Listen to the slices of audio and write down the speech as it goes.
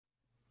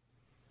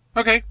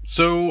Okay,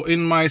 so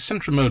in my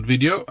Sentry Mode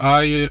video,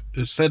 I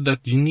said that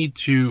you need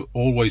to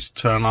always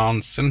turn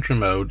on Sentry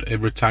Mode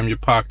every time you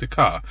park the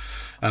car.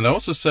 And I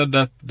also said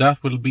that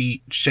that will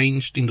be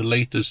changed in the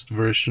latest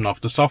version of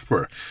the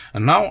software.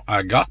 And now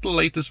I got the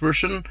latest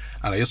version,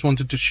 and I just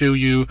wanted to show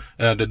you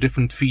the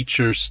different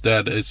features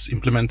that is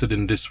implemented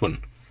in this one.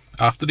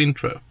 After the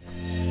intro.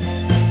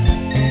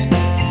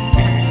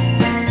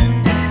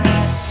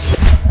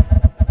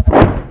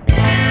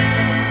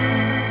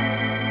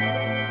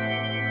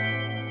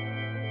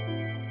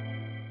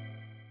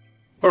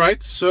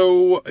 Alright,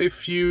 so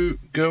if you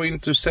go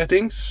into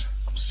settings,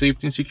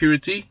 safety and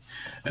security,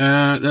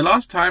 the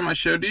last time I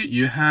showed you,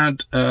 you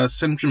had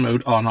Sentry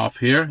Mode on off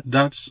here.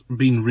 That's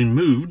been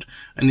removed,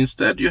 and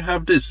instead you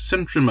have this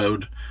Sentry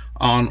Mode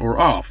on or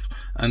off,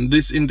 and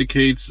this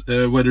indicates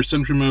whether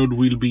Sentry Mode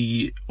will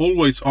be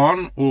always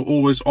on or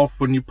always off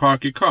when you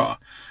park your car.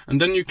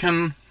 And then you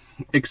can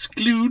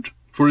exclude,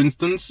 for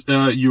instance,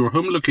 your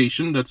home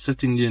location that's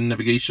set in the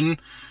navigation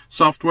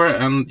software,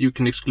 and you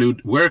can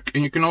exclude work,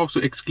 and you can also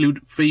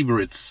exclude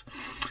favorites.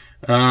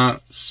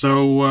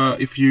 So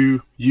if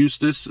you use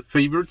this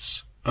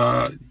favorites,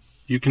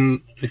 you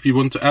can, if you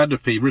want to add a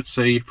favorite,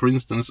 say for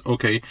instance,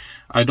 okay,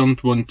 I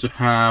don't want to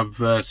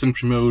have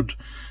Sentry Mode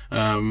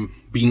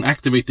being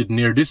activated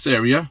near this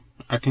area,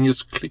 I can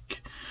just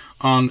click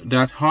on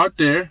that heart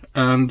there,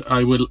 and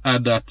I will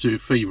add that to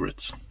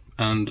favorites,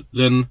 and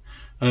then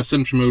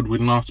Sentry Mode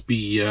will not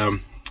be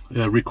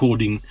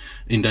recording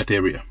in that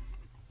area.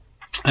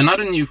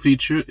 Another new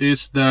feature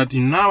is that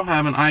you now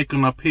have an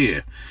icon up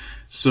here.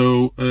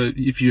 So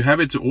if you have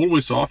it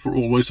always off or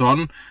always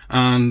on,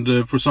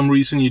 and for some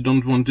reason you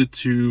don't want it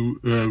to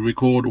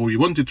record, or you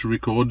want it to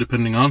record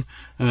depending on,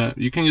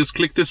 you can just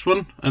click this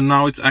one, and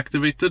now it's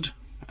activated,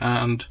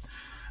 and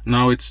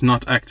now it's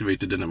not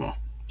activated anymore.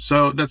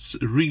 So that's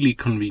really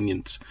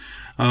convenient.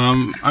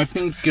 I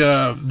think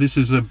this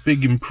is a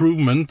big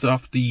improvement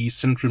of the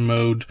Sentry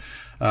Mode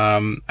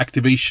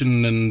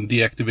activation and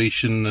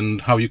deactivation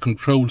and how you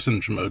control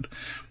Sentry Mode.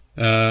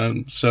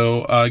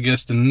 So I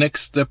guess the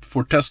next step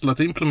for Tesla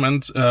to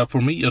implement,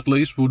 for me at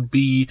least, would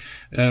be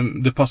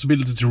the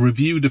possibility to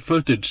review the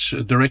footage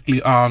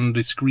directly on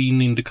the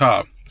screen in the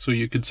car. So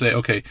you could say,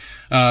 okay,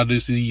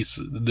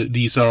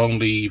 these are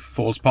only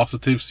false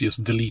positives,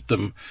 just delete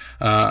them.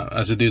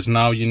 As it is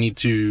now, you need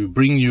to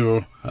bring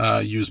your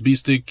USB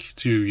stick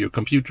to your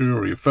computer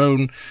or your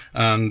phone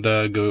and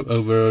go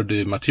over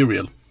the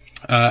material.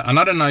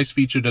 Another nice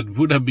feature that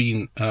would have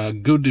been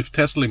good if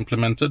Tesla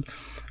implemented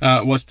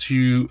was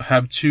to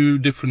have two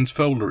different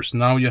folders.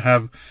 Now you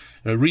have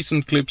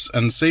recent clips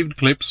and saved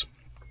clips,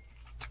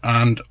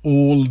 and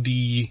all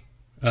the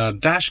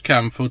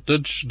dashcam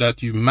footage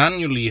that you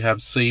manually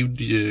have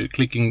saved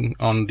clicking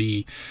on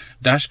the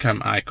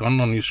dashcam icon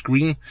on your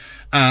screen,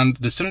 and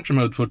the Sentry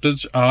Mode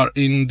footage are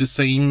in the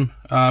same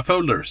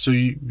folder, so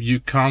you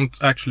can't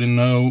actually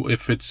know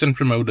if it's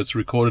Sentry Mode that's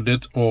recorded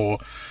it or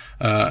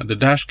the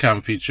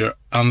dashcam feature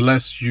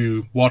unless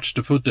you watch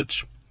the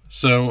footage.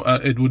 So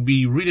it would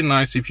be really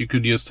nice if you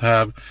could just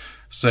have,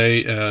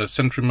 say, a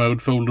Sentry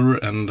Mode folder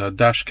and a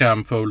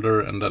dashcam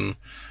folder, and then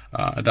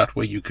that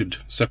way you could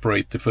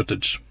separate the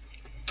footage.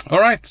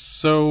 Alright,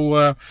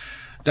 so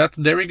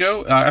there we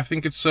go. I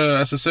think it's,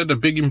 as I said, a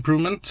big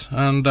improvement,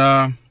 and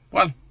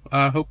well,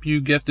 I hope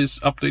you get this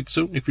update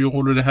soon if you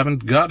already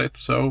haven't got it.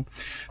 So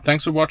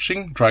thanks for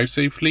watching, drive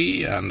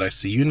safely, and I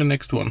see you in the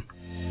next one.